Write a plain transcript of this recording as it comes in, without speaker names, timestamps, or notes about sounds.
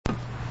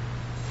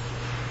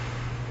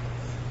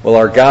Well,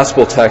 our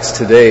gospel text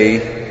today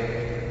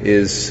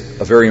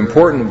is a very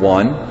important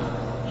one.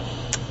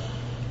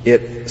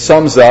 It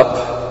sums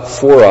up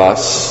for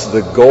us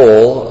the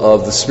goal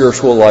of the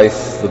spiritual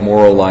life, the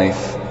moral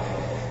life,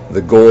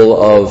 the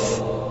goal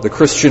of the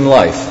Christian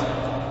life.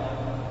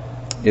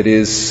 It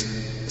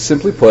is,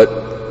 simply put,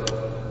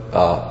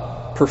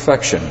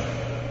 perfection.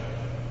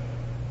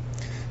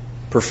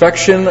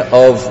 Perfection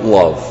of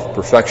love,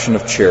 perfection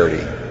of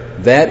charity.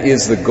 That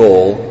is the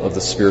goal of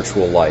the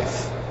spiritual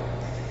life.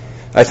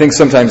 I think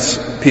sometimes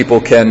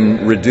people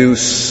can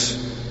reduce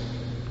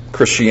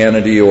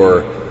Christianity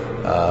or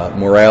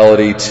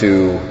morality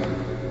to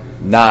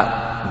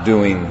not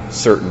doing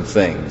certain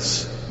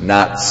things,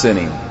 not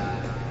sinning.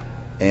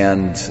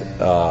 And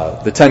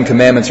the Ten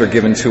Commandments are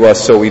given to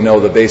us so we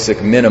know the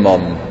basic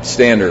minimum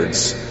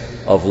standards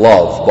of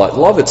love. But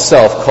love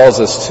itself calls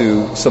us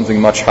to something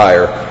much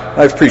higher.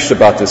 I've preached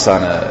about this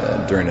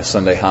during a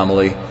Sunday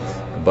homily,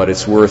 but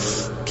it's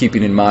worth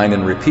keeping in mind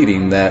and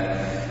repeating that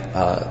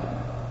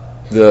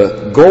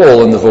the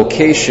goal and the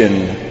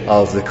vocation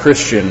of the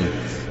Christian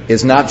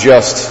is not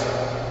just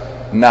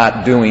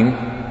not doing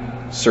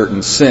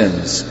certain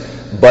sins,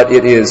 but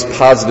it is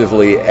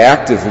positively,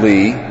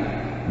 actively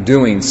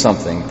doing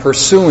something,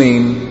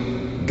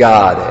 pursuing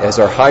God as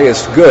our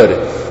highest good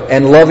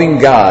and loving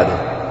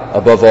God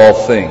above all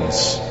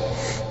things,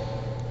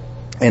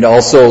 and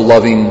also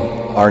loving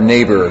our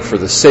neighbor for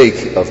the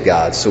sake of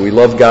God. So we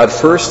love God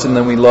first, and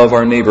then we love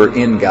our neighbor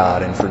in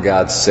God and for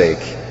God's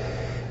sake.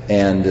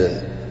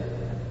 And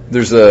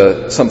there's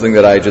something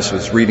that I just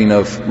was reading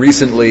of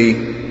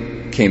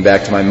recently, came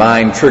back to my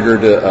mind,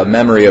 triggered a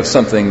memory of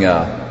something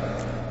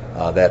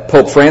that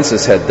Pope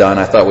Francis had done.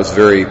 I thought was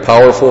very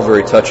powerful,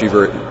 very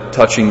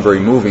touching, very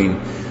moving.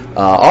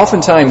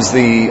 Oftentimes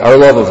our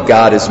love of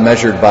God is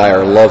measured by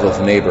our love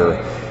of neighbor,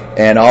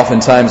 and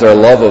oftentimes our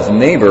love of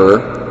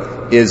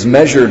neighbor is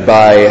measured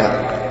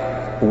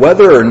by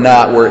whether or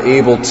not we're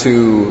able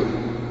to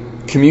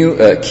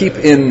keep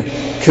in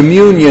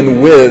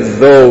communion with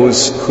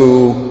those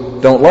who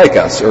don't like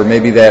us, or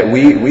maybe that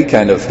we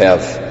kind of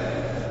have,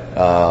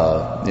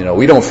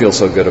 we don't feel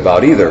so good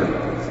about either.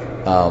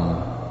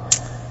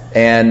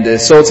 And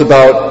so it's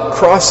about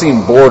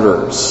crossing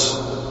borders.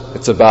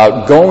 It's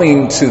about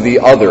going to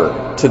the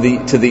other, to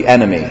the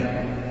enemy,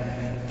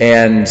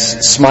 and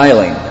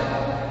smiling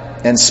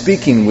and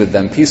speaking with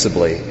them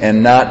peaceably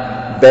and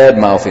not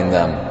bad-mouthing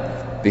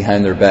them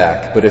behind their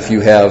back. But if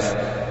you have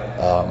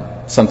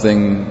some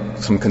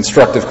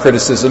constructive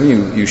criticism,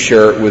 you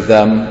share it with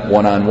them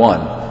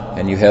one-on-one.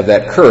 And you have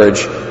that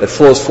courage that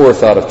flows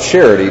forth out of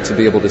charity to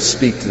be able to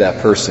speak to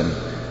that person,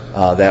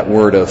 that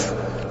word of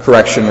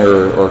correction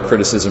or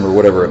criticism or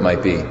whatever it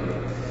might be.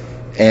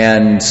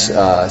 And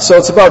so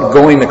it's about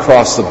going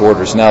across the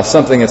borders. Now,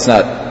 something that's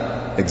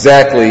not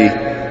exactly,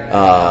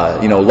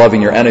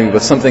 loving your enemy,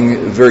 but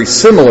something very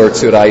similar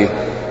to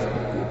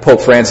it. Pope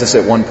Francis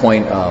at one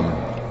point,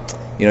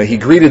 he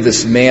greeted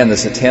this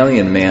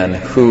Italian man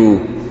who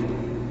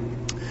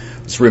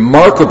was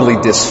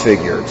remarkably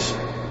disfigured.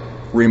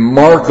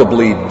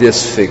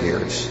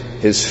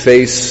 His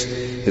face,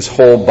 his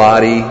whole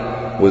body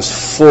was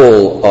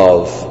full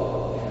of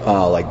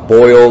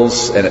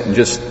boils, and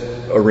just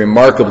a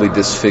remarkably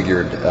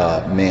disfigured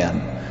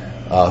man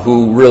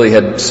who really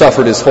had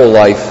suffered his whole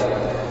life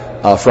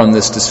from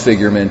this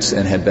disfigurement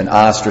and had been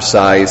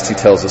ostracized. He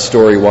tells a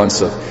story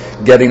once of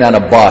getting on a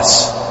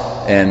bus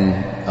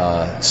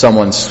and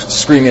someone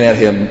screaming at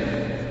him,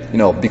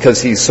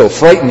 because he's so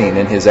frightening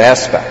in his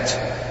aspect.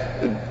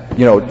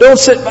 Don't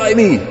sit by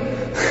me.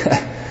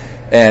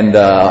 And,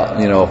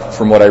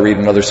 from what I read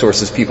in other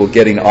sources, people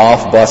getting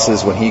off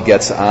buses when he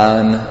gets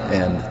on,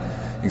 and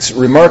he's a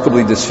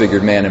remarkably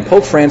disfigured man. And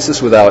Pope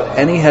Francis, without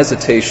any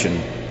hesitation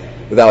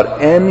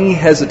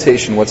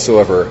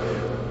whatsoever,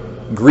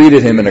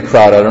 greeted him in a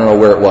crowd. I don't know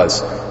where it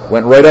was.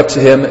 Went right up to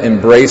him,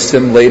 embraced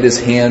him, laid his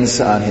hands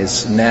on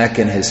his neck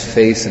and his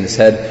face and his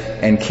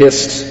head, and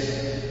kissed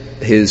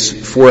his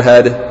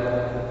forehead.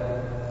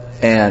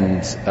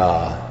 And,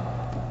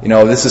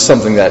 this is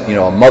something that,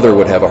 a mother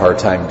would have a hard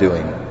time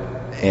doing.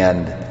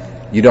 And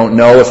you don't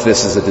know if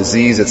this is a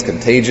disease, it's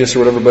contagious or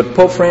whatever, but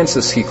Pope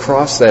Francis, he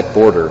crossed that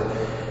border.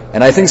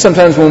 And I think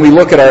sometimes when we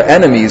look at our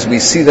enemies, we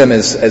see them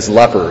as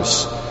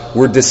lepers.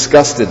 We're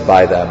disgusted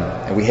by them,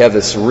 and we have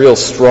this real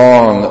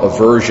strong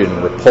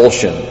aversion,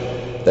 repulsion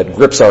that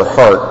grips our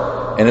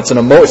heart. And it's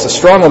a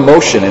strong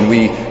emotion, and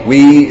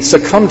we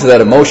succumb to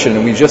that emotion,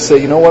 and we just say,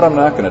 you know what, I'm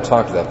not going to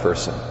talk to that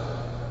person.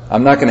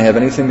 I'm not going to have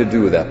anything to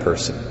do with that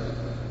person.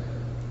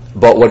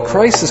 But what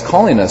Christ is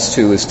calling us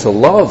to is to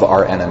love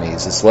our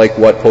enemies. It's like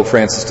what Pope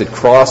Francis did,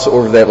 cross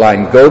over that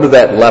line, go to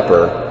that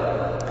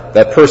leper,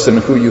 that person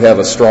who you have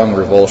a strong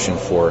revulsion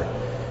for,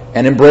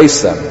 and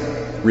embrace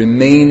them.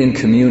 Remain in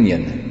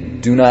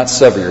communion. Do not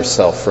sever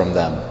yourself from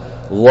them.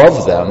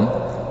 Love them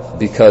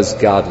because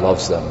God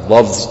loves them.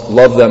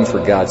 Love them for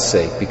God's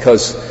sake,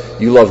 because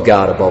you love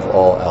God above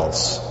all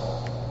else.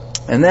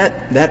 And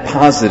that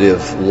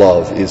positive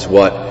love is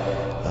what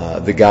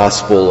the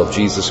gospel of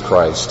Jesus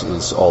Christ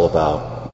is all about.